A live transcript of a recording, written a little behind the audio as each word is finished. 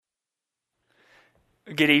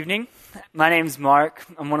Good evening. My name's Mark.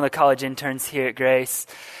 I'm one of the college interns here at Grace.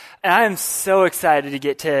 And I am so excited to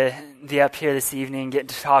get to be up here this evening, get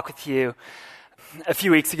to talk with you. A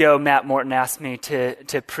few weeks ago, Matt Morton asked me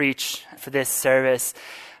to preach for this service.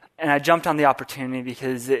 And I jumped on the opportunity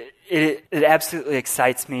because it absolutely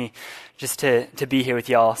excites me just to be here with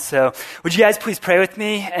y'all. So would you guys please pray with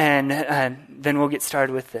me, and then we'll get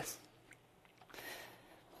started with this.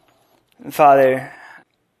 Father,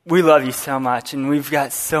 we love you so much, and we've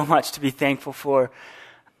got so much to be thankful for.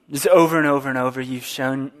 Just over and over and over, you've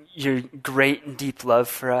shown your great and deep love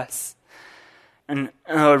for us. And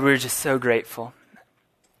Lord, we're just so grateful.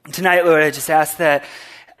 Tonight, Lord, I just ask that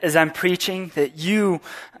as I'm preaching, that you,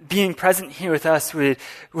 being present here with us,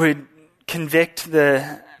 would convict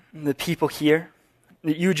the people here,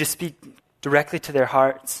 that you would just speak directly to their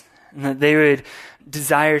hearts, and that they would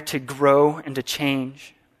desire to grow and to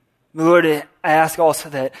change. Lord, I ask also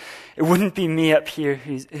that it wouldn't be me up here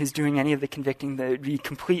who's doing any of the convicting, that it would be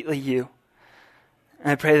completely you.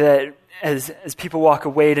 And I pray that as people walk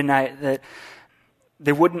away tonight, that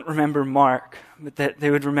they wouldn't remember Mark, but that they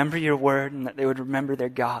would remember your word and that they would remember their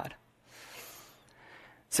God.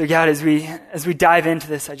 So God, as we dive into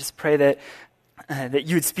this, I just pray that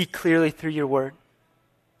you would speak clearly through your word.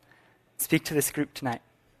 Speak to this group tonight.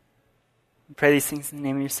 I pray these things in the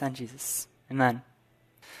name of your Son, Jesus. Amen.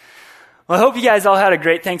 Well, I hope you guys all had a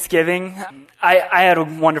great Thanksgiving. I had a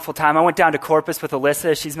wonderful time. I went down to Corpus with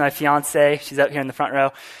Alyssa. She's my fiance. She's out here in the front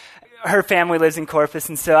row. Her family lives in Corpus,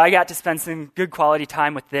 and so I got to spend some good quality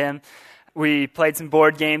time with them. We played some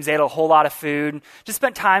board games, ate a whole lot of food, just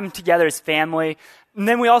spent time together as family. And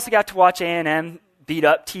then we also got to watch A&amp beat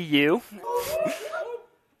up TU.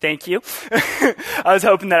 Thank you. I was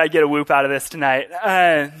hoping that I'd get a whoop out of this tonight.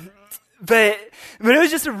 But it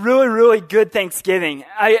was just a really, really good Thanksgiving.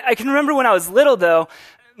 I can remember when I was little, though,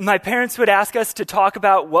 my parents would ask us to talk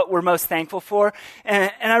about what we're most thankful for.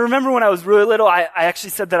 And I remember when I was really little, I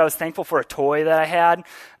actually said that I was thankful for a toy that I had.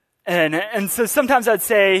 And so sometimes I'd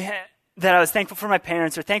say that I was thankful for my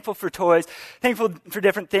parents or thankful for toys, thankful for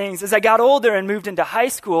different things. As I got older and moved into high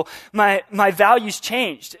school, my values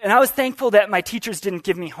changed. And I was thankful that my teachers didn't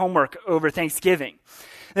give me homework over Thanksgiving.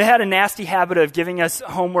 They had a nasty habit of giving us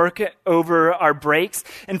homework over our breaks.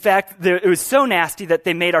 In fact, it was so nasty that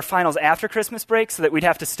they made our finals after Christmas break so that we'd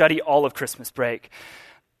have to study all of Christmas break.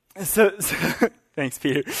 So thanks,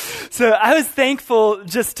 Peter. So I was thankful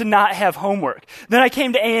just to not have homework. Then I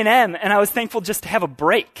came to A&M, and I was thankful just to have a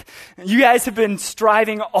break. You guys have been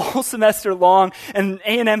striving all semester long, and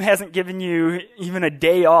A&M hasn't given you even a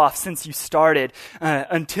day off since you started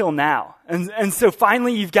until now. And so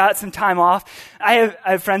finally, you've got some time off. I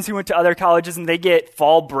have friends who went to other colleges, and they get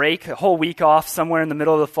fall break, a whole week off somewhere in the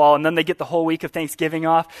middle of the fall, and then they get the whole week of Thanksgiving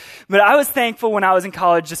off. But I was thankful when I was in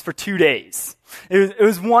college just for 2 days. It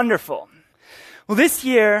was wonderful. Well, this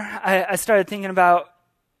year, I started thinking about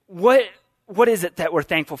what is it that we're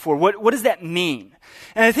thankful for? What does that mean?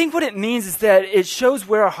 And I think what it means is that it shows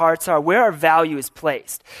where our hearts are, where our value is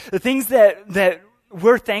placed. The things that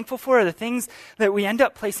we're thankful for are the things that we end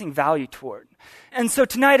up placing value toward. And so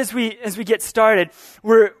tonight, as we get started,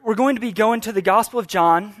 we're going to be going to the Gospel of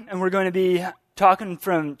John, and we're going to be talking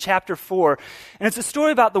from chapter 4. And it's a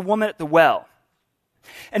story about the woman at the well.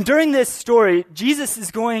 And during this story, Jesus is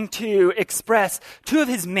going to express two of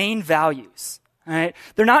his main values. All right?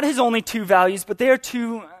 They're not his only two values, but they are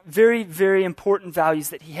two very, very important values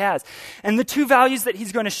that he has. And the two values that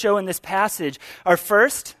he's going to show in this passage are,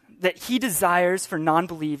 first, that he desires for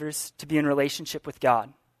non-believers to be in relationship with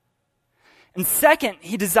God. And second,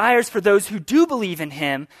 he desires for those who do believe in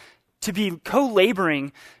him to be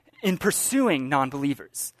co-laboring in pursuing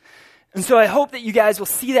non-believers. And so I hope that you guys will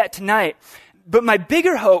see that tonight. But my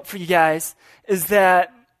bigger hope for you guys is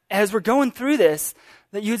that as we're going through this,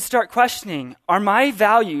 that you would start questioning, are my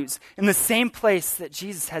values in the same place that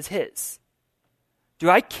Jesus has his?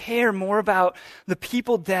 Do I care more about the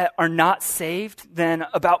people that are not saved than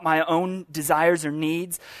about my own desires or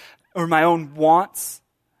needs or my own wants?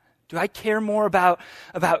 Do I care more about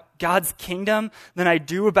God's kingdom than I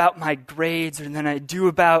do about my grades or than I do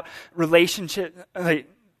about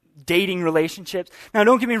dating relationships? Now,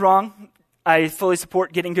 don't get me wrong. I fully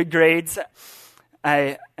support getting good grades.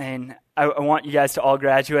 I want you guys to all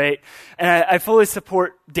graduate. And I fully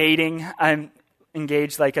support dating. I'm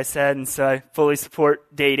engaged, like I said, and so I fully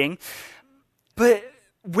support dating. But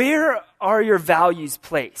where are your values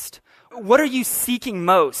placed? What are you seeking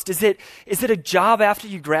most? Is it a job after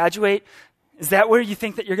you graduate? Is that where you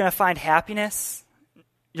think that you're going to find happiness?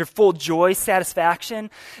 Your full joy, satisfaction?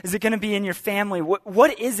 Is it going to be in your family?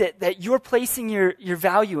 What is it that you're placing your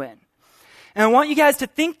value in? And I want you guys to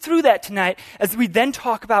think through that tonight as we then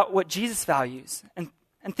talk about what Jesus values. And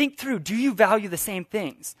think through, do you value the same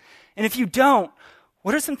things? And if you don't,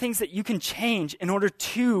 what are some things that you can change in order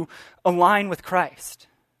to align with Christ?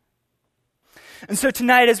 And so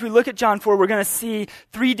tonight, as we look at John 4, we're going to see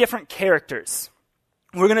three different characters.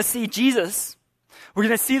 We're going to see Jesus, we're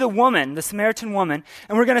going to see the woman, the Samaritan woman,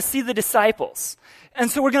 and we're going to see the disciples. And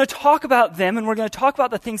so we're going to talk about them, and we're going to talk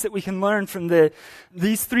about the things that we can learn from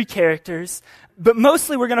these three characters. But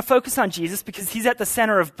mostly we're going to focus on Jesus because he's at the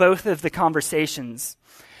center of both of the conversations.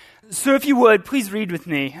 So if you would, please read with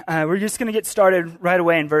me. We're just going to get started right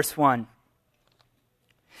away in verse 1.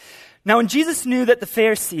 Now when Jesus knew that the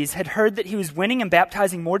Pharisees had heard that he was winning and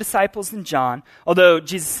baptizing more disciples than John, although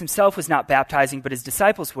Jesus himself was not baptizing but his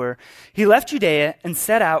disciples were, he left Judea and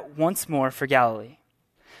set out once more for Galilee.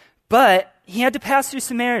 But he had to pass through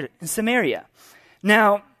Samaria.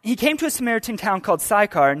 Now he came to a Samaritan town called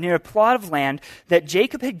Sychar, near a plot of land that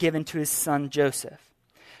Jacob had given to his son Joseph.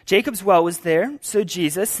 Jacob's well was there, so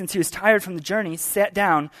Jesus, since he was tired from the journey, sat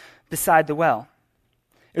down beside the well.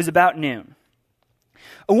 It was about noon.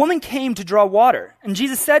 A woman came to draw water, and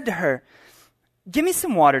Jesus said to her, "Give me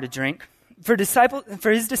some water to drink," for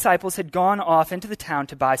his disciples had gone off into the town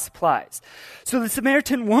to buy supplies. So the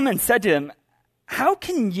Samaritan woman said to him, "How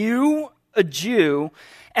can you, a Jew,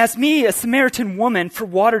 ask me, a Samaritan woman, for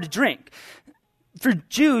water to drink?" For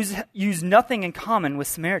Jews use nothing in common with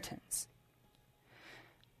Samaritans.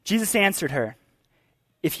 Jesus answered her,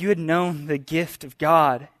 "If you had known the gift of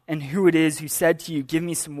God and who it is who said to you, 'Give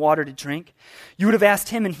me some water to drink,' you would have asked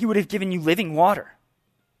him and he would have given you living water."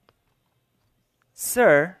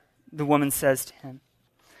 "Sir," the woman says to him,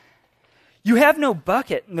 "you have no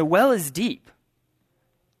bucket and the well is deep.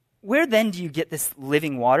 Where then do you get this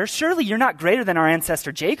living water? Surely you're not greater than our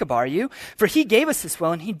ancestor Jacob, are you? For he gave us this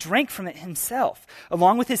well and he drank from it himself,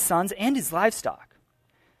 along with his sons and his livestock."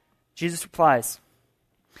 Jesus replies,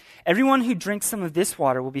 "Everyone who drinks some of this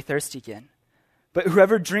water will be thirsty again. But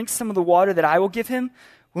whoever drinks some of the water that I will give him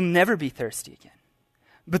will never be thirsty again.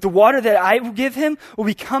 But the water that I will give him will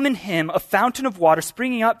become in him a fountain of water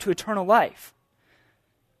springing up to eternal life."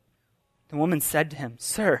 The woman said to him,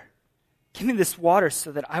 "Sir, give me this water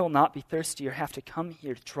so that I will not be thirsty or have to come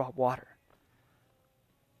here to draw water."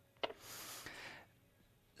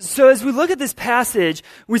 So as we look at this passage,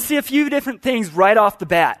 we see a few different things right off the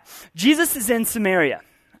bat. Jesus is in Samaria,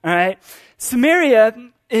 all right?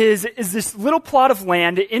 Samaria is this little plot of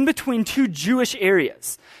land in between two Jewish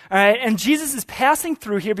areas, all right? And Jesus is passing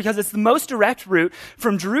through here because it's the most direct route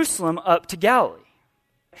from Jerusalem up to Galilee.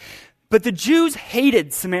 But the Jews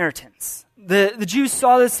hated Samaritans. The Jews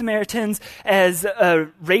saw the Samaritans as a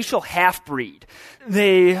racial half-breed.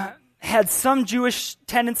 They had some Jewish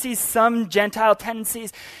tendencies, some Gentile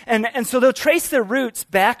tendencies, and so they'll trace their roots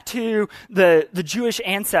back to the Jewish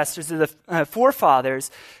ancestors, of the forefathers.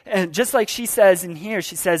 And just like she says in here,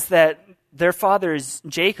 she says that their father is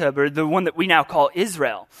Jacob, or the one that we now call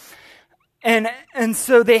Israel. And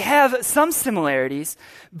so they have some similarities,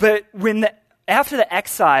 but after the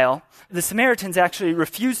exile, the Samaritans actually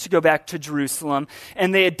refused to go back to Jerusalem,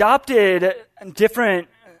 and they adopted different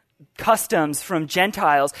customs from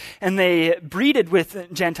Gentiles, and they breeded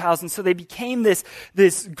with Gentiles, and so they became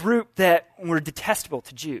this group that were detestable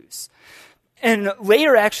to Jews. And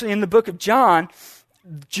later, actually, in the book of John,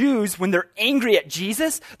 Jews, when they're angry at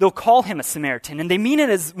Jesus, they'll call him a Samaritan, and they mean it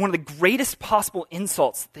as one of the greatest possible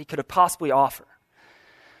insults that they could have possibly offer.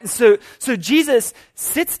 So Jesus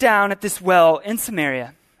sits down at this well in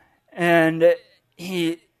Samaria, and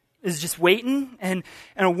he is just waiting, and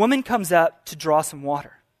a woman comes up to draw some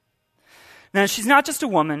water. Now, she's not just a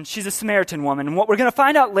woman, she's a Samaritan woman. And what we're going to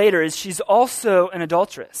find out later is she's also an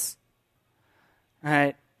adulteress. All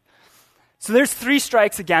right? So there's 3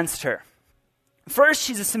 strikes against her. First,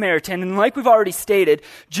 she's a Samaritan, and like we've already stated,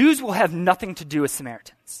 Jews will have nothing to do with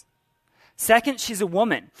Samaritans. Second, she's a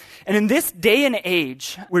woman. And in this day and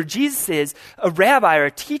age where Jesus is, a rabbi or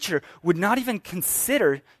a teacher would not even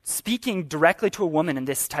consider speaking directly to a woman in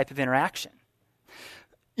this type of interaction.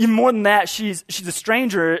 Even more than that, she's a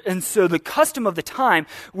stranger, and so the custom of the time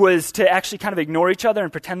was to actually kind of ignore each other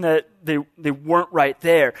and pretend that they weren't right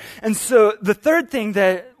there. And so the third thing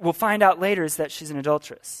that we'll find out later is that she's an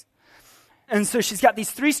adulteress. And so she's got these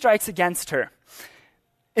 3 strikes against her.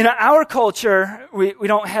 In our culture, we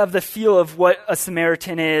don't have the feel of what a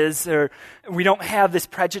Samaritan is, or we don't have this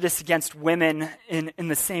prejudice against women in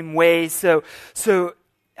the same way. So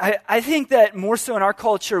I think that more so in our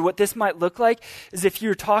culture, what this might look like is if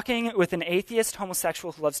you're talking with an atheist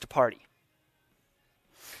homosexual who loves to party.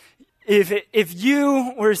 If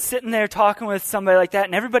you were sitting there talking with somebody like that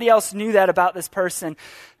and everybody else knew that about this person,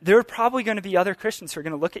 there are probably going to be other Christians who are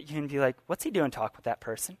going to look at you and be like, what's he doing talking with that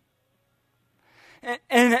person?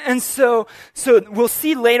 And so we'll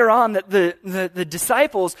see later on that the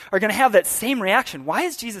disciples are going to have that same reaction. Why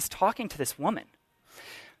is Jesus talking to this woman?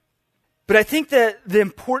 But I think that the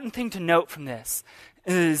important thing to note from this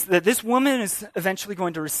is that this woman is eventually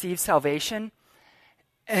going to receive salvation,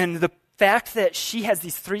 and the fact that she has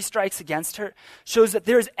these 3 strikes against her shows that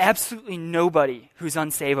there is absolutely nobody who's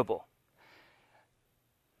unsavable.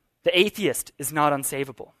 The atheist is not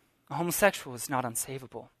unsavable. A homosexual is not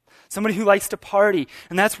unsavable. Somebody who likes to party,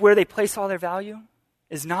 and that's where they place all their value,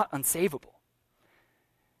 is not unsavable.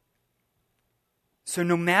 So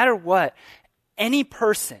no matter what, any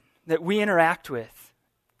person that we interact with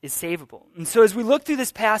is savable. And so as we look through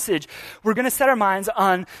this passage, we're going to set our minds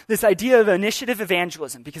on this idea of initiative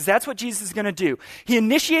evangelism, because that's what Jesus is going to do. He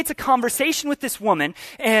initiates a conversation with this woman,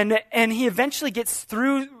 and he eventually gets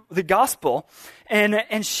through the gospel,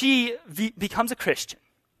 and she becomes a Christian.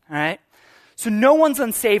 All right? So no one's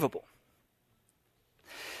unsavable.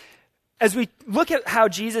 As we look at how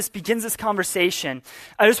Jesus begins this conversation,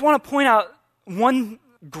 I just want to point out one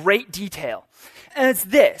great detail. And it's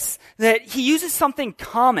this, that he uses something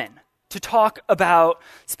common to talk about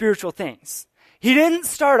spiritual things. He didn't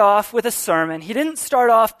start off with a sermon. He didn't start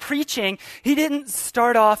off preaching. He didn't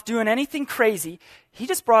start off doing anything crazy. He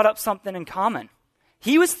just brought up something in common.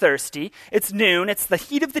 He was thirsty. It's noon. It's the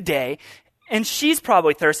heat of the day. And she's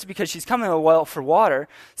probably thirsty because she's coming to a well for water.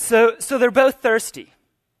 So they're both thirsty.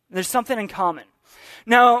 There's something in common.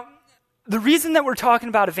 Now, the reason that we're talking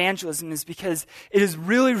about evangelism is because it is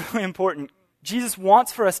really, really important. Jesus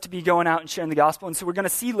wants for us to be going out and sharing the gospel, and so we're going to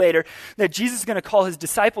see later that Jesus is going to call his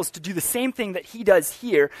disciples to do the same thing that he does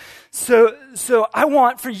here. So I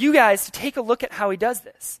want for you guys to take a look at how he does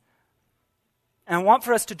this. And I want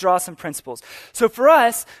for us to draw some principles. So for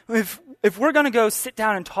us, if we're going to go sit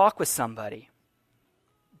down and talk with somebody,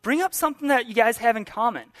 bring up something that you guys have in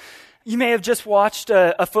common. You may have just watched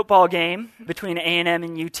a football game between A&M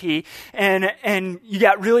and UT, and you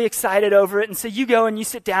got really excited over it, and so you go and you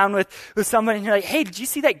sit down with somebody, and you're like, hey, did you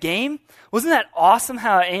see that game? Wasn't that awesome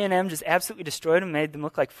how A&M just absolutely destroyed them and made them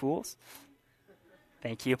look like fools?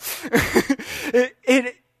 Thank you.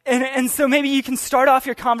 And so maybe you can start off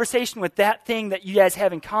your conversation with that thing that you guys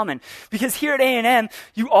have in common, because here at A&M,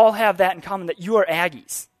 you all have that in common, that you are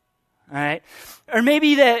Aggies. All right? Or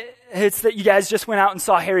maybe that it's that you guys just went out and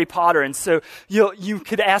saw Harry Potter, and so you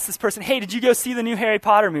could ask this person, hey, did you go see the new Harry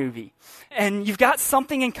Potter movie? And you've got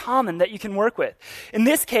something in common that you can work with. In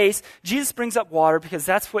this case, Jesus brings up water because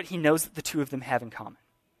that's what he knows that the two of them have in common.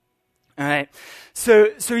 All right?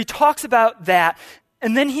 So he talks about that,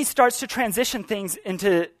 and then he starts to transition things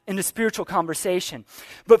into spiritual conversation.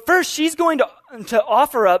 But first, she's going to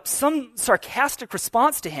offer up some sarcastic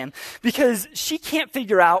response to him because she can't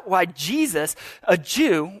figure out why Jesus, a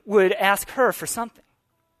Jew, would ask her for something.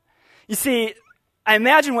 You see, I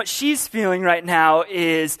imagine what she's feeling right now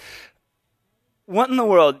is, what in the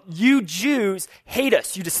world? You Jews hate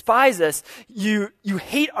us. You despise us. You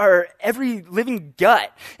hate our every living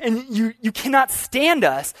gut. And you cannot stand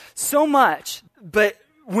us so much. But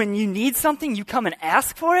when you need something, you come and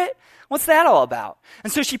ask for it? What's that all about?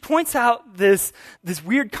 And so she points out this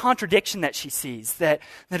weird contradiction that she sees, that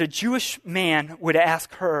a Jewish man would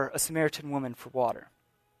ask her, a Samaritan woman, for water.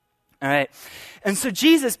 All right? And so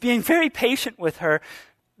Jesus, being very patient with her,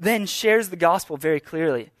 then shares the gospel very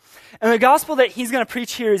clearly. And the gospel that he's going to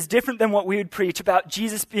preach here is different than what we would preach about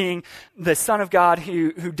Jesus being the Son of God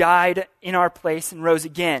who died in our place and rose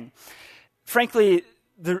again. Frankly,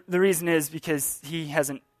 the reason is because he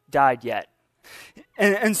hasn't died yet.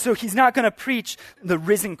 And so he's not going to preach the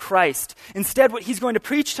risen Christ. Instead, what he's going to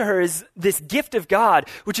preach to her is this gift of God,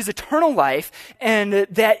 which is eternal life, and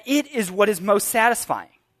that it is what is most satisfying.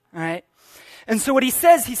 All right? And so what he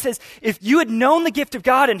says, if you had known the gift of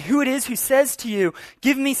God and who it is who says to you,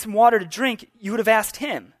 give me some water to drink, you would have asked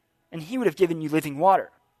him, and he would have given you living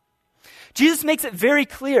water. Jesus makes it very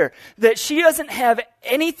clear that she doesn't have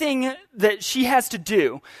anything that she has to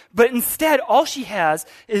do, but instead all she has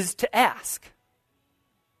is to ask.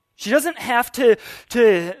 She doesn't have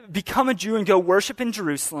to become a Jew and go worship in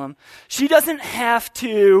Jerusalem. She doesn't have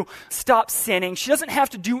to stop sinning. She doesn't have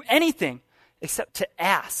to do anything except to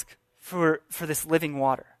ask for this living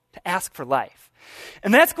water, to ask for life.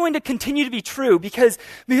 And that's going to continue to be true because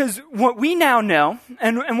what we now know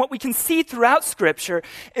and what we can see throughout Scripture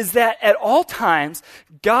is that at all times,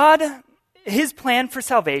 God, his plan for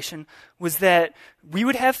salvation was that we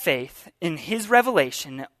would have faith in his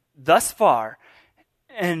revelation thus far,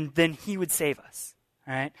 and then he would save us.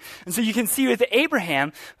 All right? And so you can see with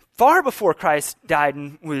Abraham, far before Christ died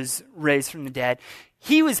and was raised from the dead,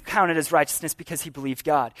 he was counted as righteousness because he believed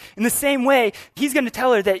God. In the same way, he's going to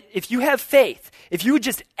tell her that if you have faith, if you would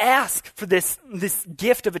just ask for this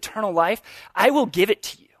gift of eternal life, I will give it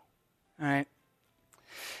to you. All right?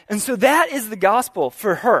 And so that is the gospel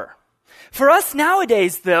for her. For us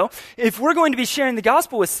nowadays, though, if we're going to be sharing the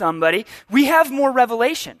gospel with somebody, we have more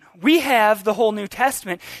revelation. We have the whole New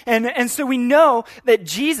Testament. And so we know that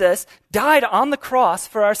Jesus died on the cross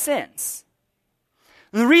for our sins.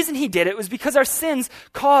 And the reason he did it was because our sins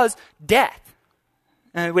cause death.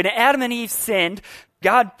 When Adam and Eve sinned,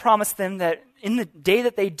 God promised them that in the day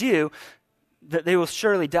that they do, that they will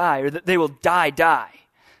surely die, or that they will die,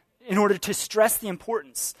 in order to stress the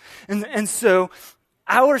importance. And so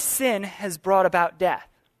our sin has brought about death.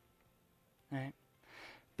 Right?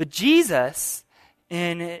 But Jesus,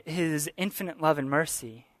 in his infinite love and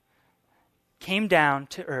mercy, came down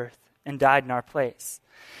to earth and died in our place.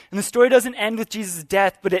 And the story doesn't end with Jesus'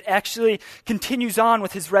 death, but it actually continues on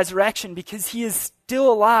with his resurrection because he is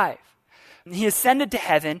still alive. And he ascended to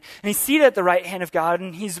heaven, and he's seated at the right hand of God,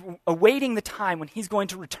 and he's awaiting the time when he's going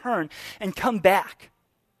to return and come back.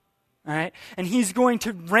 All right? And he's going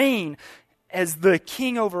to reign as the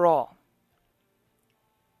king over all.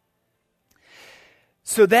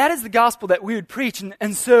 So that is the gospel that we would preach.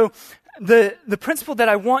 And so the principle that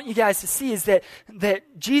I want you guys to see is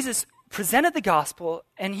that Jesus presented the gospel,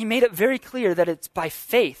 and he made it very clear that it's by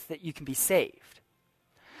faith that you can be saved.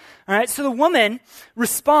 All right, so the woman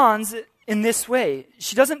responds in this way.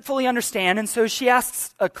 She doesn't fully understand, and so she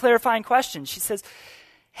asks a clarifying question. She says,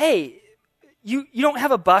 hey, you don't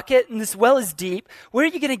have a bucket, and this well is deep. Where are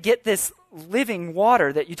you going to get this living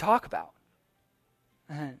water that you talk about?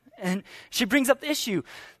 And she brings up the issue.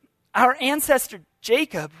 Our ancestor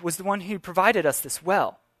Jacob was the one who provided us this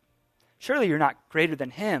well. Surely you're not greater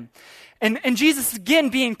than him. And Jesus, again,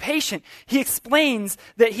 being patient, he explains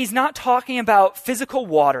that he's not talking about physical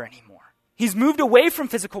water anymore. He's moved away from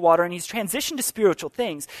physical water and he's transitioned to spiritual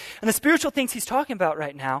things. And the spiritual things he's talking about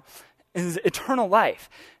right now is eternal life.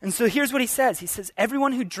 And so here's what he says. He says,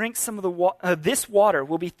 everyone who drinks some of this water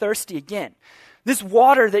will be thirsty again. This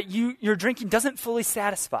water that you're drinking doesn't fully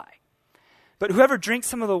satisfy. But whoever drinks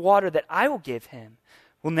some of the water that I will give him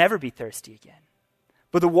will never be thirsty again.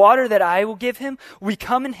 But the water that I will give him will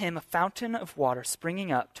become in him a fountain of water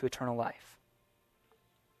springing up to eternal life.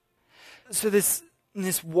 So this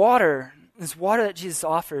water that Jesus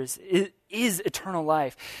offers is eternal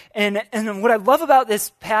life. And what I love about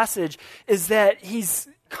this passage is that he's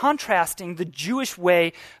contrasting the Jewish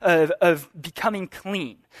way of becoming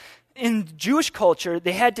clean. In Jewish culture,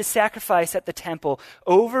 they had to sacrifice at the temple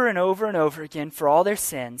over and over and over again for all their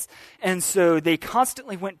sins. And so they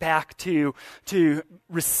constantly went back to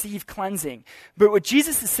receive cleansing. But what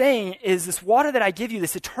Jesus is saying is this water that I give you,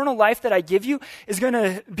 this eternal life that I give you, is going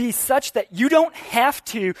to be such that you don't have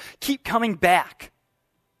to keep coming back.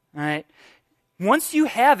 All right? Once you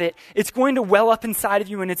have it, it's going to well up inside of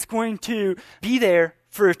you and it's going to be there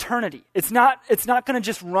for eternity. It's not going to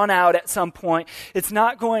just run out at some point. It's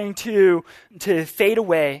not going to fade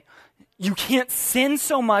away. You can't sin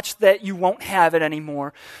so much that you won't have it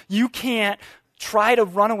anymore. You can't try to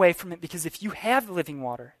run away from it because if you have the living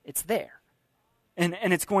water, it's there. And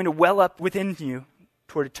it's going to well up within you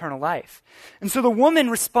toward eternal life. And so the woman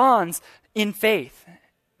responds in faith.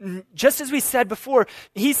 Just as we said before,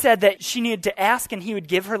 he said that she needed to ask and he would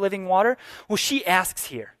give her living water. Well, she asks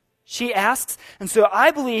here. She asks, and so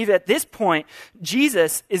I believe at this point,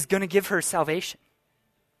 Jesus is going to give her salvation.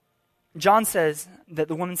 John says that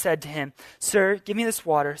the woman said to him, "Sir, give me this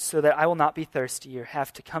water so that I will not be thirsty or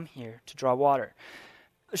have to come here to draw water."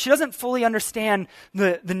 She doesn't fully understand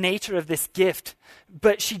the nature of this gift,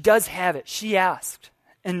 but she does have it. She asked.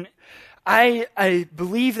 And I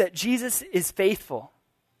believe that Jesus is faithful.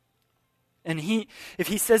 And if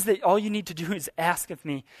he says that all you need to do is ask of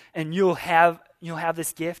me and you'll have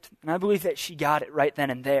this gift, and I believe that she got it right then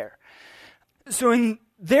and there. So in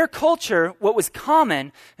their culture, what was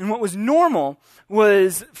common and what was normal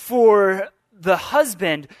was for the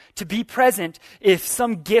husband to be present if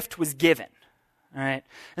some gift was given. All right?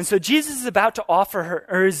 And so Jesus is about to offer her,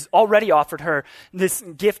 or has already offered her, this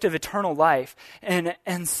gift of eternal life. And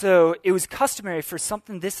so it was customary for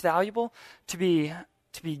something this valuable to be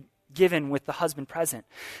given with the husband present.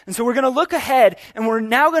 And so we're going to look ahead and we're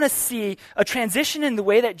now going to see a transition in the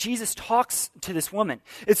way that Jesus talks to this woman.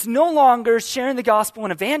 It's no longer sharing the gospel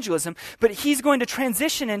and evangelism, but he's going to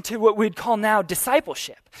transition into what we'd call now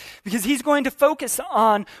discipleship, because he's going to focus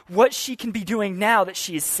on what she can be doing now that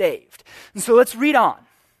she is saved. And so let's read on.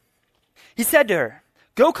 He said to her,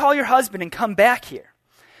 "Go call your husband and come back here."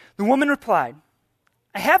 The woman replied,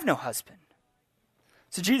 I have no husband.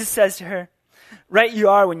 So Jesus says to her, right you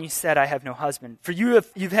are when you said, I have no husband. For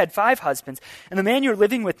you've had 5 husbands, and the man you're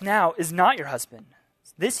living with now is not your husband.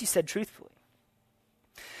 This you said truthfully.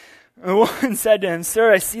 The woman said to him,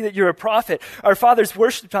 Sir, I see that you're a prophet. Our fathers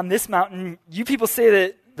worshipped on this mountain. You people say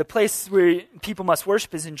that the place where people must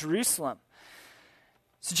worship is in Jerusalem.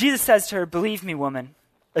 So Jesus says to her, Believe me, woman,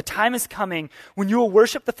 a time is coming when you will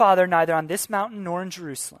worship the Father neither on this mountain nor in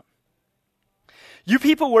Jerusalem. You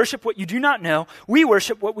people worship what you do not know. We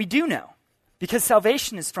worship what we do know, because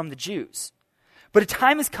salvation is from the Jews. But a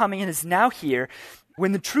time is coming and is now here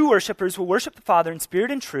when the true worshipers will worship the Father in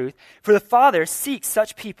spirit and truth, for the Father seeks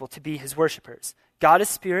such people to be his worshipers. God is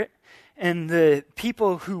spirit, and the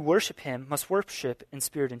people who worship him must worship in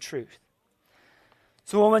spirit and truth.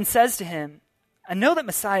 So the woman says to him, I know that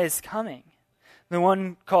Messiah is coming, the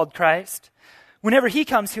one called Christ. Whenever he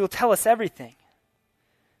comes, he will tell us everything.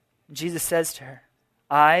 And Jesus says to her,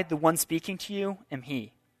 I, the one speaking to you, am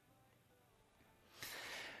he.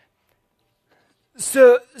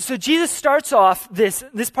 So Jesus starts off this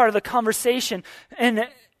part of the conversation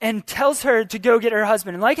and tells her to go get her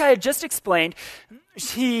husband. And like I had just explained,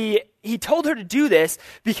 he told her to do this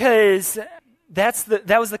because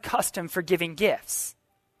that was the custom for giving gifts.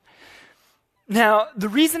 Now, the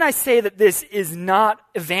reason I say that this is not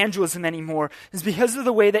evangelism anymore is because of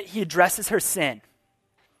the way that he addresses her sin.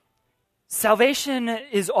 Salvation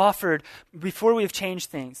is offered before we have changed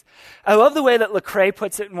things. I love the way that Lecrae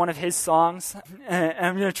puts it in one of his songs.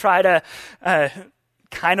 I'm going to try to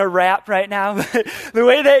kind of rap right now. But the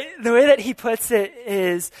way that he puts it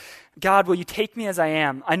is, God, will you take me as I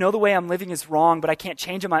am? I know the way I'm living is wrong, but I can't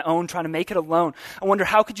change on my own, trying to make it alone. I wonder,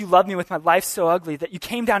 how could you love me with my life so ugly that you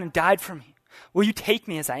came down and died for me? Will you take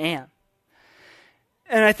me as I am?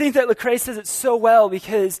 And I think that Lecrae says it so well,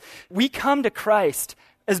 because we come to Christ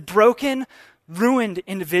as broken, ruined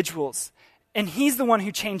individuals, and he's the one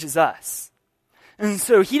who changes us. And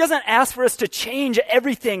so he doesn't ask for us to change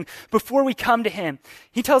everything before we come to him.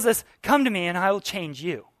 He tells us, come to me and I will change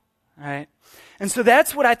you. All right? And so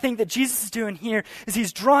that's what I think that Jesus is doing here, is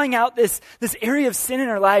he's drawing out this area of sin in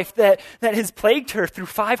her life that has plagued her through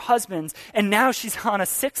 5 husbands, and now she's on a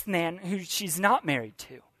 6th man who she's not married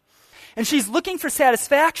to. And she's looking for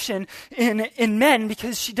satisfaction in men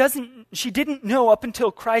because she didn't know up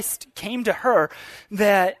until Christ came to her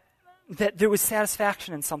that there was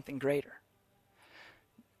satisfaction in something greater.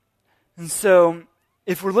 And so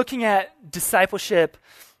if we're looking at discipleship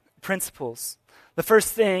principles, the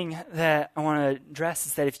first thing that I want to address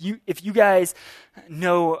is that if you guys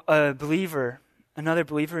know a believer, another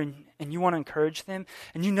believer, and you want to encourage them,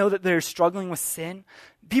 and you know that they're struggling with sin,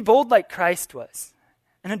 be bold like Christ was.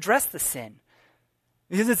 And address the sin.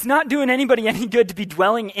 Because it's not doing anybody any good to be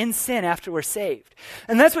dwelling in sin after we're saved.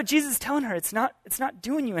 And that's what Jesus is telling her. It's not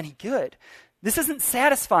doing you any good. This isn't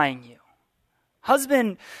satisfying you.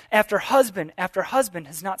 Husband after husband after husband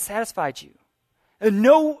has not satisfied you. And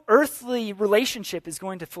no earthly relationship is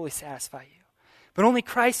going to fully satisfy you. But only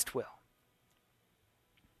Christ will.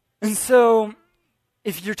 And so,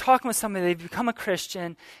 if you're talking with somebody, they've become a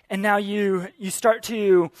Christian, and now you start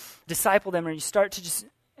to disciple them, or you start to just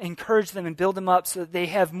encourage them and build them up so that they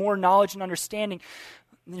have more knowledge and understanding,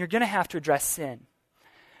 you're going to have to address sin.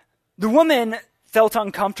 The woman felt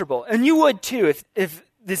uncomfortable, and you would too if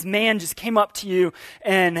this man just came up to you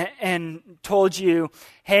and told you,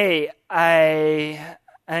 hey, I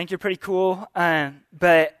think you're pretty cool,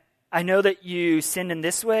 but I know that you sinned in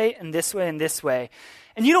this way and this way and this way.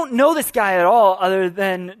 And you don't know this guy at all other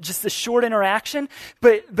than just the short interaction,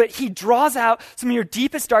 but he draws out some of your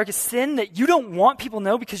deepest, darkest sin that you don't want people to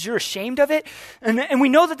know because you're ashamed of it. And we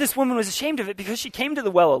know that this woman was ashamed of it because she came to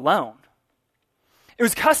the well alone. It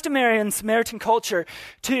was customary in Samaritan culture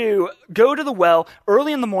to go to the well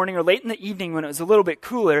early in the morning or late in the evening when it was a little bit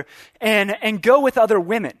cooler and go with other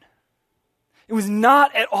women. It was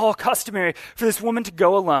not at all customary for this woman to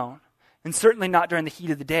go alone. And certainly not during the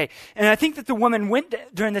heat of the day. And I think that the woman went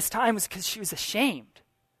during this time was because she was ashamed.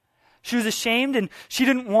 She was ashamed and she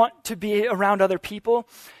didn't want to be around other people.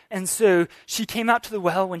 And so she came out to the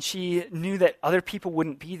well when she knew that other people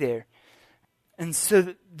wouldn't be there. And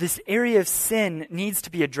so this area of sin needs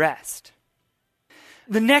to be addressed.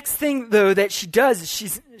 The next thing, though, that she does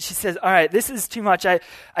is she says, all right, this is too much.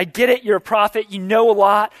 I get it. You're a prophet. You know a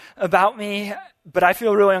lot about me. But I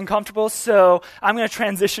feel really uncomfortable, so I'm going to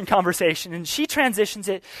transition conversation. And she transitions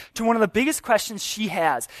it to one of the biggest questions she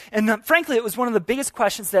has. And frankly, it was one of the biggest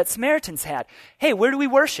questions that Samaritans had. Hey, where do we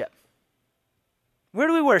worship? Where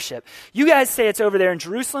do we worship? You guys say it's over there in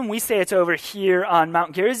Jerusalem. We say it's over here on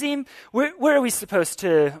Mount Gerizim. Where are we supposed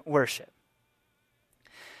to worship?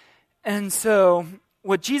 And so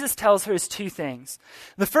what Jesus tells her is two things.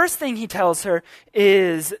 The first thing he tells her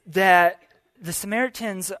is that the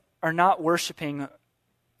Samaritans are not worshiping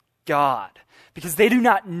God because they do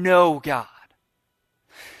not know God.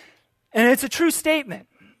 And it's a true statement.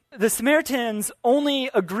 The Samaritans only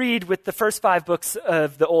agreed with the first 5 books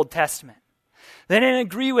of the Old Testament. They didn't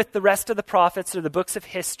agree with the rest of the prophets or the books of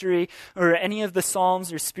history or any of the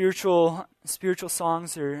psalms or spiritual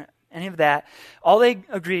songs or any of that. All they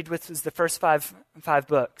agreed with was the first five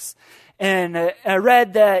books. And I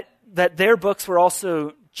read that their books were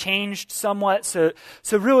also changed somewhat. So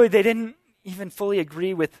really they didn't even fully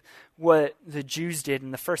agree with what the Jews did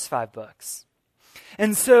in the first 5 books.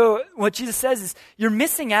 And so what Jesus says is, you're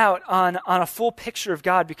missing out on a full picture of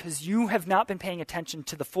God because you have not been paying attention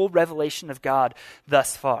to the full revelation of God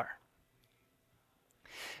thus far.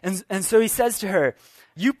 And so he says to her,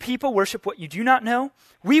 you people worship what you do not know.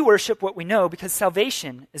 We worship what we know because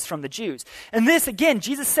salvation is from the Jews. And this, again,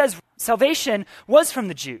 Jesus says salvation was from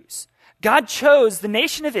the Jews. God chose the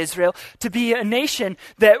nation of Israel to be a nation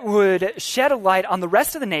that would shed a light on the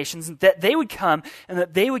rest of the nations, that they would come and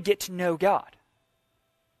that they would get to know God.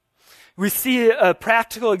 We see a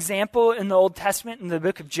practical example in the Old Testament in the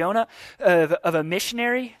book of Jonah of a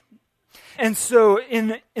missionary. And so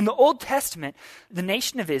in the Old Testament, the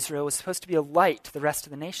nation of Israel was supposed to be a light to the rest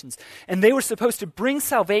of the nations. And they were supposed to bring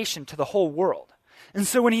salvation to the whole world. And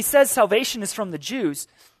so when he says salvation is from the Jews,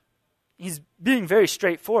 he's being very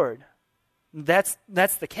straightforward. That's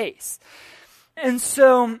the case. And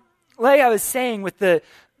so, like I was saying with the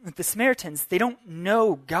Samaritans, they don't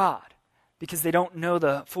know God because they don't know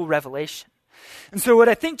the full revelation. And so what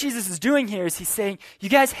I think Jesus is doing here is he's saying, you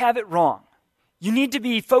guys have it wrong. You need to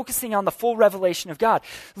be focusing on the full revelation of God.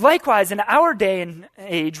 Likewise, in our day and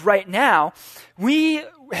age right now, we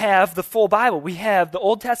have the full Bible. We have the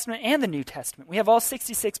Old Testament and the New Testament. We have all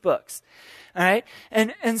 66 books. All right?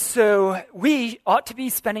 And so we ought to be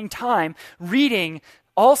spending time reading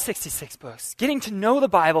all 66 books, getting to know the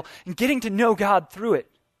Bible and getting to know God through it.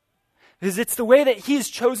 Because it's the way that he's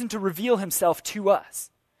chosen to reveal himself to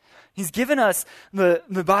us. He's given us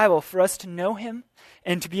the Bible for us to know him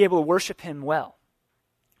and to be able to worship him well.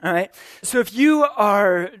 All right? So if you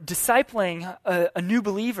are discipling a new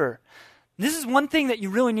believer, this is one thing that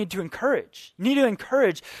you really need to encourage. You need to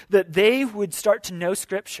encourage that they would start to know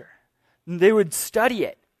Scripture. And they would study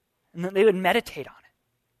it. And that they would meditate on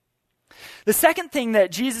it. The second thing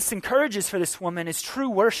that Jesus encourages for this woman is true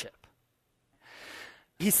worship.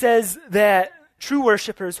 He says that true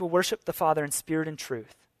worshipers will worship the Father in spirit and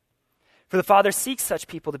truth. For the Father seeks such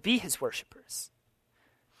people to be his worshipers.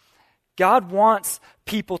 God wants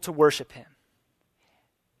people to worship him.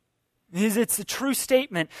 It's a true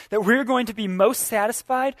statement that we're going to be most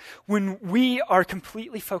satisfied when we are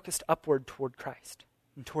completely focused upward toward Christ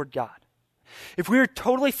and toward God. If we're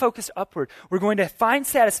totally focused upward, we're going to find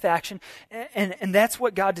satisfaction, and that's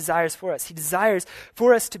what God desires for us. He desires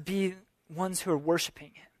for us to be ones who are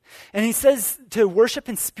worshiping him. And he says to worship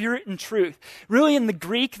in spirit and truth. Really in the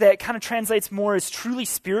Greek, that kind of translates more as truly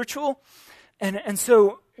spiritual. And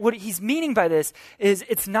so what he's meaning by this is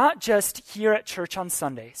it's not just here at church on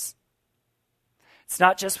Sundays. It's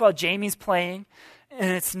not just while Jamie's playing,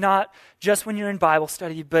 and it's not just when you're in Bible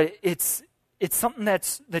study, but it's something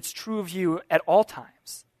that's true of you at all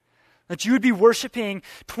times. That you would be worshiping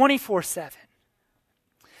 24/7.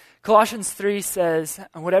 Colossians 3 says,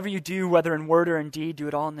 whatever you do, whether in word or in deed, do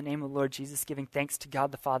it all in the name of the Lord Jesus, giving thanks to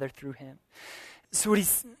God the Father through him. So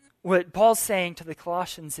what Paul's saying to the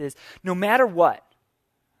Colossians is, no matter what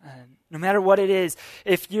it is,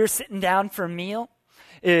 if you're sitting down for a meal,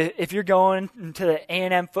 if you're going to the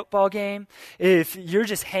A&amp football game, if you're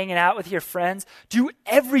just hanging out with your friends, do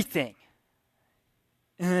everything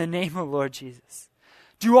in the name of the Lord Jesus.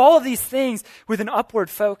 Do all of these things with an upward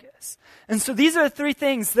focus. And so these are the 3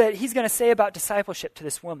 things that he's going to say about discipleship to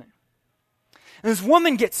this woman. And this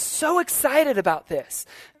woman gets so excited about this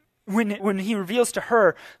when he reveals to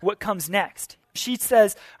her what comes next. She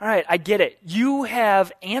says, all right, I get it. You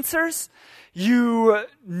have answers. You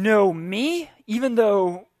know me, even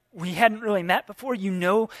though we hadn't really met before. You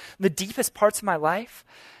know the deepest parts of my life.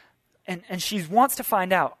 And she wants to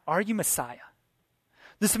find out, are you Messiah?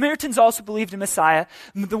 The Samaritans also believed in Messiah.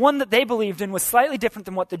 The one that they believed in was slightly different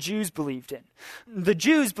than what the Jews believed in. The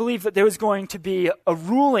Jews believed that there was going to be a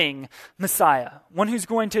ruling Messiah, one who's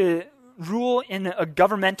going to rule in a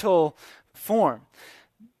governmental form.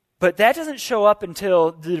 But that doesn't show up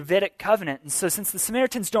until the Davidic covenant. And so since the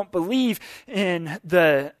Samaritans don't believe in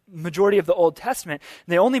the majority of the Old Testament,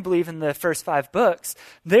 they only believe in the first 5 books,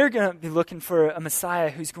 they're going to be looking for a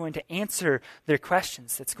Messiah who's going to answer their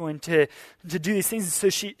questions, that's going to do these things. And so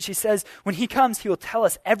she says, when he comes, he will tell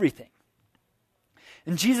us everything.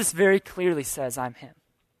 And Jesus very clearly says, I'm him.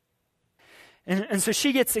 And so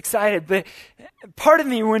she gets excited, but part of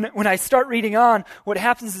me, when I start reading on, what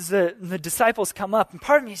happens is the disciples come up, and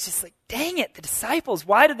part of me is just like, dang it, the disciples,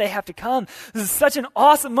 why did they have to come? This is such an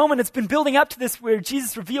awesome moment. It's been building up to this where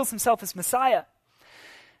Jesus reveals himself as Messiah.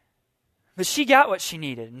 But she got what she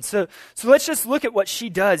needed. And so let's just look at what she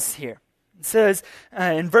does here. It says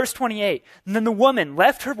in verse 28, and then the woman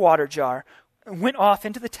left her water jar, went off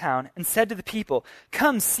into the town and said to the people,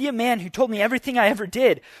 come, see a man who told me everything I ever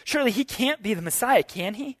did. Surely he can't be the Messiah,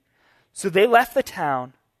 can he? So they left the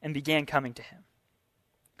town and began coming to him.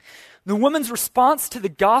 The woman's response to the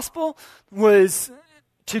gospel was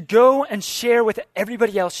to go and share with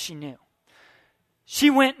everybody else she knew.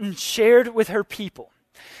 She went and shared with her people.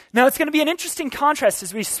 Now it's going to be an interesting contrast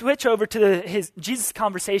as we switch over to Jesus'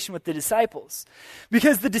 conversation with the disciples,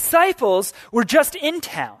 because the disciples were just in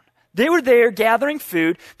town. They were there gathering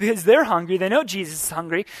food because they're hungry. They know Jesus is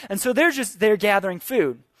hungry. And so they're just there gathering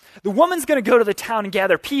food. The woman's going to go to the town and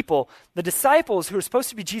gather people. The disciples, who are supposed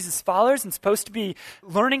to be Jesus' followers and supposed to be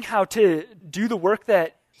learning how to do the work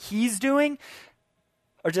that he's doing,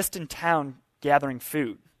 are just in town gathering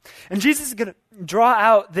food. And Jesus is going to draw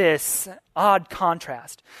out this odd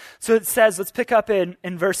contrast. So it says, let's pick up in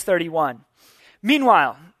verse 31.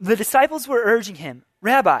 Meanwhile, the disciples were urging him,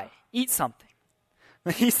 Rabbi, eat something.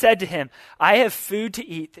 He said to him, I have food to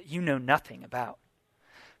eat that you know nothing about.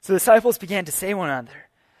 So the disciples began to say to one another,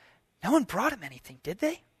 no one brought him anything, did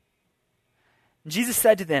they? And Jesus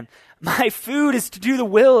said to them, my food is to do the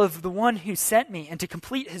will of the one who sent me and to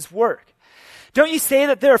complete his work. Don't you say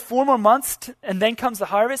that there are 4 more months and then comes the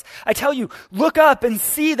harvest? I tell you, look up and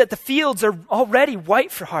see that the fields are already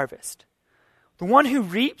white for harvest. The one who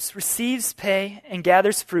reaps receives pay and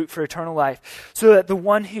gathers fruit for eternal life, so that the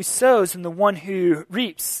one who sows and the one who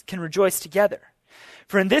reaps can rejoice together.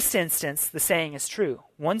 For in this instance, the saying is true,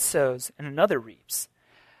 one sows and another reaps.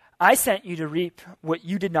 I sent you to reap what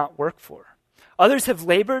you did not work for. Others have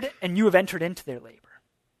labored and you have entered into their labor.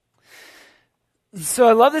 So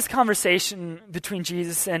I love this conversation between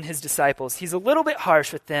Jesus and his disciples. He's a little bit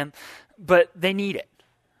harsh with them, but they need it.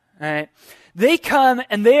 All right? They come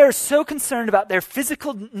and they are so concerned about their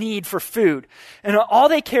physical need for food. And all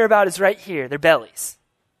they care about is right here, their bellies.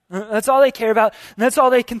 That's all they care about. And that's all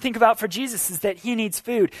they can think about for Jesus, is that he needs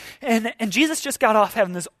food. And Jesus just got off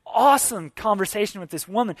having this awesome conversation with this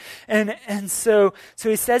woman. And so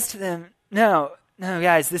he says to them, no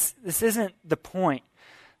guys, this isn't the point.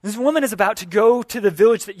 This woman is about to go to the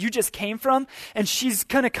village that you just came from, and she's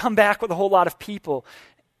going to come back with a whole lot of people.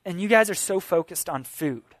 And you guys are so focused on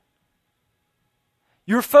food.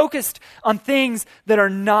 You're focused on things that are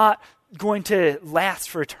not going to last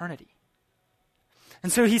for eternity.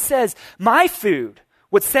 And so he says, my food,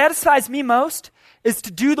 what satisfies me most, is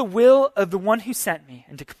to do the will of the one who sent me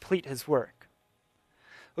and to complete his work.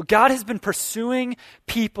 Well, God has been pursuing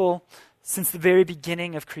people since the very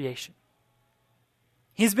beginning of creation.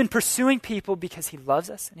 He's been pursuing people because he loves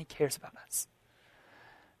us and he cares about us.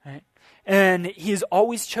 Right? And he has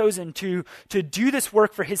always chosen to do this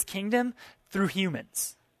work for his kingdom through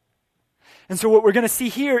humans. And so what we're going to see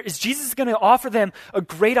here is Jesus is going to offer them a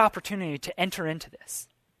great opportunity to enter into this.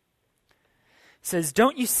 He says,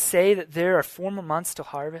 don't you say that there are 4 more months till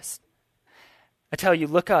harvest? I tell you,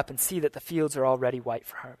 look up and see that the fields are already white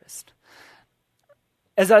for harvest.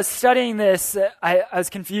 As I was studying this, I was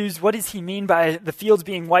confused. What does he mean by the fields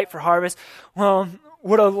being white for harvest? Well,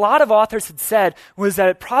 what a lot of authors had said was that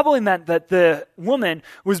it probably meant that the woman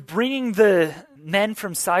was bringing the men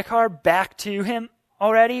from Sychar back to him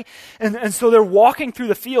already. And so they're walking through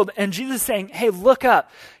the field, and Jesus is saying, hey, look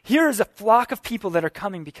up. Here is a flock of people that are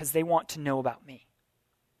coming because they want to know about me.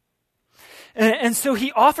 And so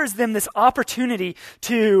he offers them this opportunity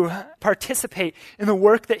to participate in the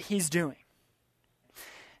work that he's doing.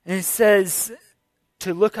 And he says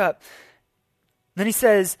to look up. Then he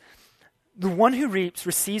says, the one who reaps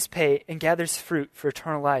receives pay and gathers fruit for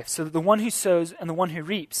eternal life, so that the one who sows and the one who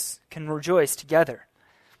reaps can rejoice together.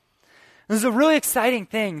 This is a really exciting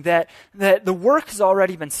thing that the work has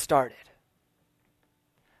already been started.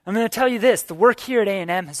 I'm going to tell you this, the work here at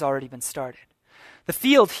A&M has already been started. The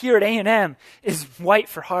field here at A&M is white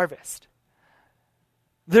for harvest.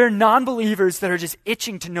 There are non-believers that are just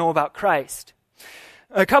itching to know about Christ.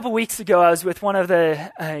 A couple weeks ago, I was with one of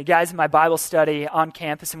the guys in my Bible study on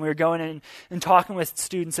campus, and we were going in and talking with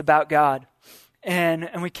students about God. And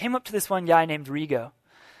we came up to this one guy named Rigo.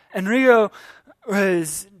 And Rigo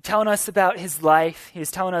was telling us about his life. He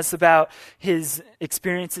was telling us about his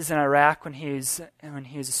experiences in Iraq when he was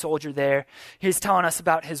a soldier there. He was telling us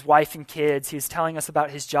about his wife and kids. He was telling us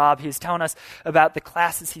about his job. He was telling us about the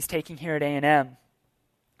classes he's taking here at A&amp.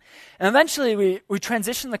 And eventually we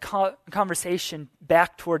transitioned the conversation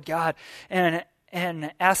back toward God and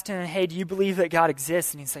asked him, hey, do you believe that God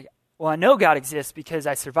exists? And he's like, well, I know God exists because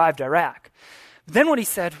I survived Iraq. But then what he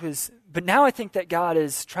said was, but now I think that God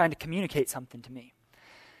is trying to communicate something to me.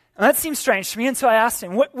 And that seems strange to me, and so I asked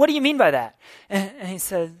him, what do you mean by that? And he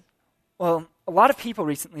said, well, a lot of people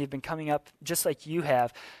recently have been coming up just like you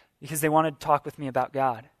have because they wanted to talk with me about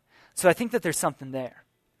God. So I think that there's something there.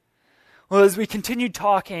 Well, as we continued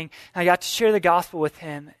talking, I got to share the gospel with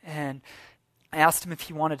him, and I asked him if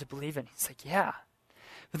he wanted to believe it. He's like, yeah.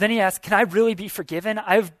 But then he asked, can I really be forgiven?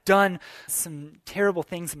 I've done some terrible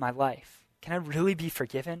things in my life. Can I really be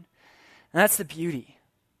forgiven? And that's the beauty.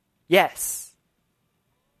 Yes.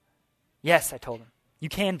 Yes, I told him. You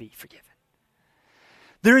can be forgiven.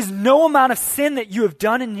 There is no amount of sin that you have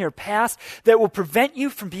done in your past that will prevent you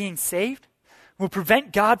from being saved, will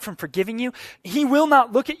prevent God from forgiving you. He will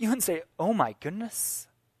not look at you and say, oh my goodness,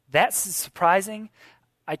 that's surprising.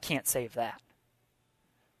 I can't save that.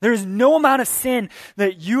 There is no amount of sin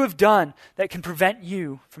that you have done that can prevent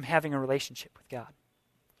you from having a relationship with God.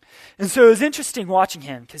 And so it was interesting watching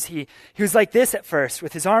him because he was like this at first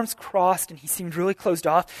with his arms crossed, and he seemed really closed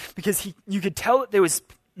off because you could tell that there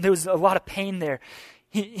was a lot of pain there.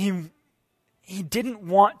 He didn't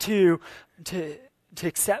want to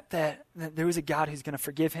accept that there was a God who's going to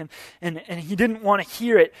forgive him, and he didn't want to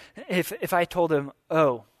hear it if I told him,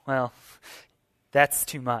 oh, well, that's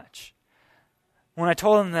too much. When I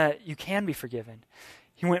told him that you can be forgiven,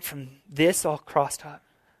 he went from this all crossed up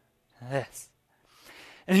to this.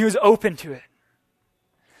 And he was open to it.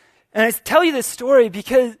 And I tell you this story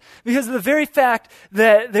because of the very fact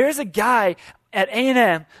that there's a guy at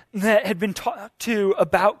A&amp that had been talked to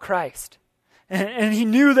about Christ. And he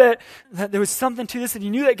knew that there was something to this, and he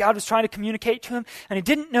knew that God was trying to communicate to him, and he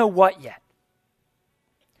didn't know what yet.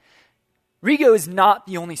 Rigo is not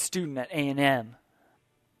the only student at A&amp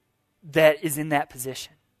that is in that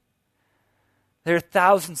position. There are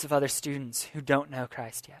thousands of other students who don't know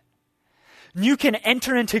Christ yet. You can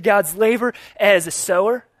enter into God's labor as a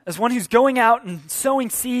sower, as one who's going out and sowing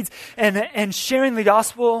seeds and sharing the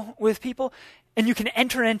gospel with people. And you can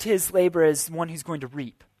enter into his labor as one who's going to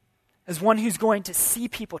reap, as one who's going to see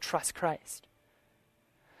people trust Christ.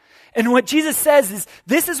 And what Jesus says is,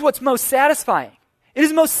 this is what's most satisfying. It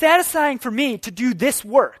is most satisfying for me to do this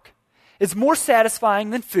work. It's more satisfying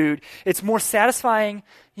than food. It's more satisfying,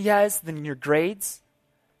 you guys, than your grades.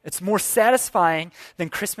 It's more satisfying than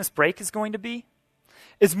Christmas break is going to be.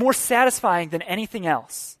 It's more satisfying than anything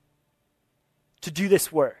else to do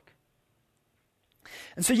this work.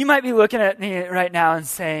 And so you might be looking at me right now and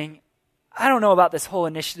saying, I don't know about this whole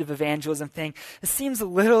initiative evangelism thing. It seems a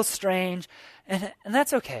little strange, and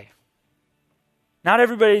that's okay. Not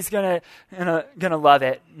everybody's gonna love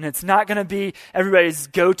it, and it's not gonna be everybody's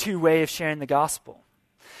go-to way of sharing the gospel.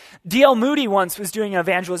 D.L. Moody once was doing an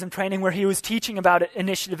evangelism training where he was teaching about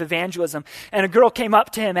initiative evangelism, and a girl came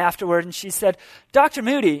up to him afterward and she said, Dr.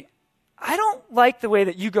 Moody, I don't like the way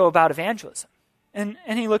that you go about evangelism. And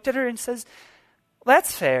he looked at her and says, well,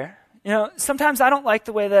 that's fair. Sometimes I don't like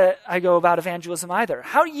the way that I go about evangelism either.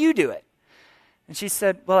 How do you do it? And she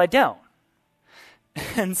said, well, I don't.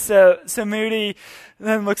 And so Moody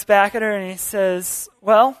then looks back at her and he says,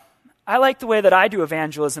 well, I like the way that I do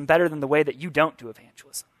evangelism better than the way that you don't do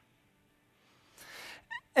evangelism.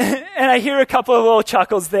 And I hear a couple of little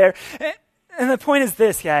chuckles there. And the point is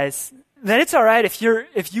this, guys, that it's all right if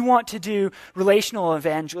you want to do relational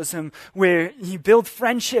evangelism where you build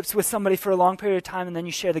friendships with somebody for a long period of time and then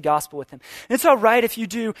you share the gospel with them. And it's all right if you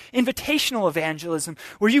do invitational evangelism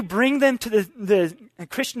where you bring them to the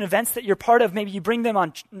Christian events that you're part of. Maybe you bring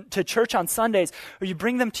them to church on Sundays, or you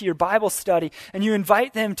bring them to your Bible study and you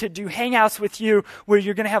invite them to do hangouts with you where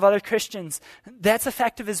you're going to have other Christians. That's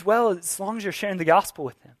effective as well, as long as you're sharing the gospel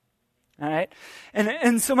with them. All right?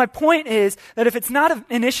 And so my point is that if it's not an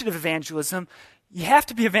initiative evangelism, you have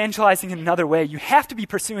to be evangelizing in another way. You have to be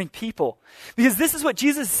pursuing people. Because this is what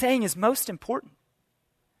Jesus is saying is most important.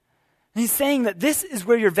 And he's saying that this is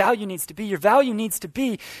where your value needs to be. Your value needs to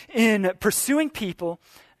be in pursuing people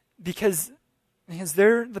because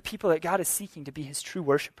they're the people that God is seeking to be his true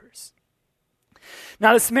worshipers.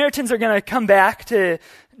 Now the Samaritans are going to come back to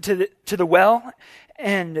the well,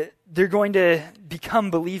 and they're going to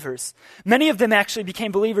become believers. Many of them actually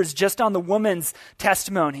became believers just on the woman's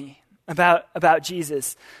testimony about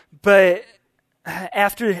Jesus. But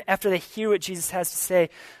after they hear what Jesus has to say,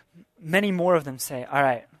 many more of them say, all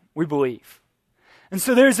right, we believe. And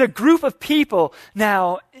so there's a group of people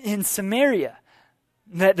now in Samaria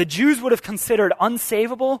that the Jews would have considered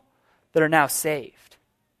unsavable that are now saved.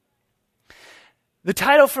 The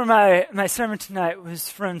title for my sermon tonight was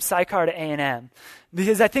from Sychar to A&amp,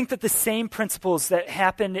 because I think that the same principles that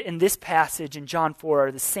happened in this passage in John 4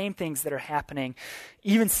 are the same things that are happening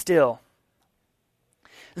even still.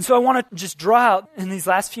 And so I want to just draw out in these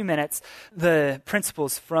last few minutes the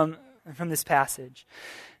principles from this passage.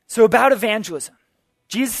 So about evangelism,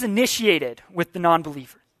 Jesus initiated with the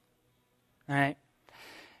non-believers. All right?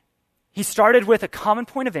 He started with a common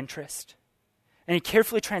point of interest, and he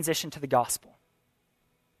carefully transitioned to the gospel.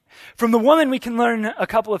 From the woman, we can learn a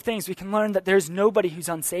couple of things. We can learn that there's nobody who's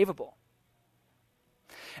unsavable.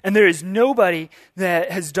 And there is nobody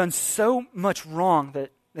that has done so much wrong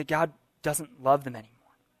that God doesn't love them anymore.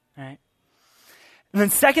 Right? And then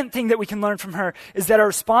second thing that we can learn from her is that our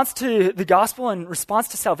response to the gospel and response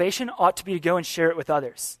to salvation ought to be to go and share it with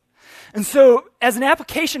others. And so as an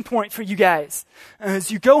application point for you guys,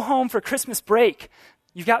 as you go home for Christmas break,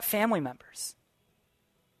 you've got family members.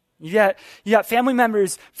 You got family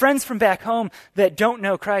members, friends from back home that don't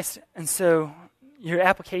know Christ, and so your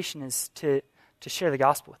application is to share the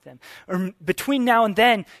gospel with them. Or between now and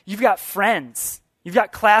then, you've got friends, you've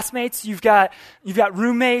got classmates, you've got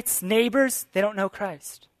roommates, neighbors, they don't know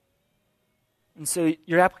Christ. And so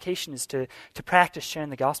your application is to practice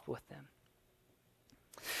sharing the gospel with them.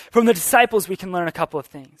 From the disciples, we can learn a couple of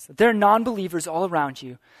things. That there are non-believers all around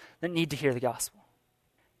you that need to hear the gospel.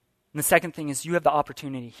 And the second thing is you have the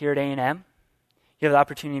opportunity here at A&amp. You have the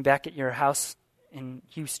opportunity back at your house in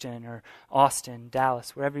Houston or Austin,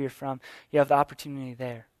 Dallas, wherever you're from. You have the opportunity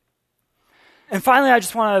there. And finally, I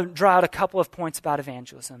just want to draw out a couple of points about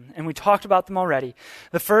evangelism. And we talked about them already.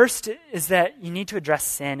 The first is that you need to address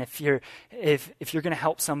sin if you're going to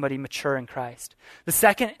help somebody mature in Christ. The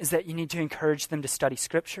second is that you need to encourage them to study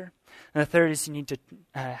Scripture. And the third is you need to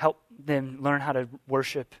help them learn how to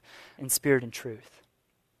worship in spirit and truth.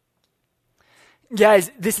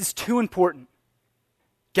 Guys, this is too important.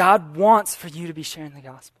 God wants for you to be sharing the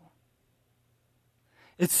gospel.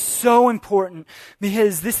 It's so important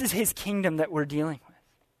because this is his kingdom that we're dealing with.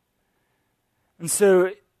 And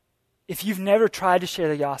so if you've never tried to share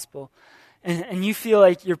the gospel and you feel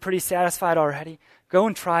like you're pretty satisfied already, go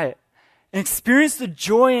and try it. And experience the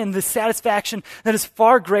joy and the satisfaction that is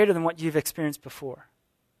far greater than what you've experienced before.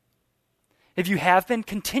 If you have been,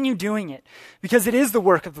 continue doing it because it is the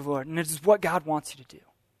work of the Lord and it is what God wants you to do.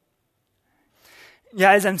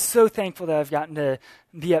 Guys, I'm so thankful that I've gotten to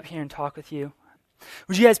be up here and talk with you.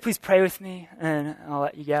 Would you guys please pray with me and I'll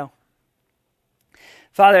let you go.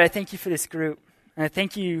 Father, I thank you for this group and I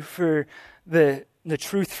thank you for the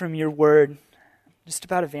truth from your word just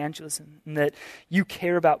about evangelism and that you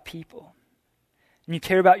care about people and you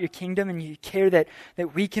care about your kingdom and you care that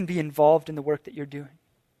we can be involved in the work that you're doing.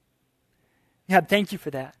 God, thank you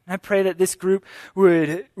for that. And I pray that this group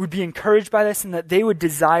would be encouraged by this and that they would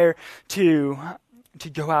desire to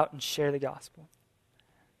go out and share the gospel.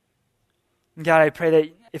 And God, I pray that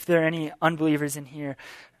if there are any unbelievers in here,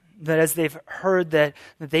 that as they've heard that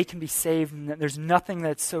they can be saved and that there's nothing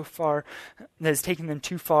that's so far, that has taken them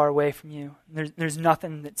too far away from you, there's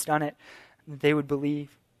nothing that's done it, that they would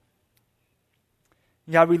believe.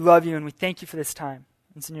 God, we love you and we thank you for this time.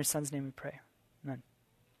 It's in your son's name we pray. Amen.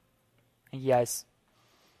 Thank you guys.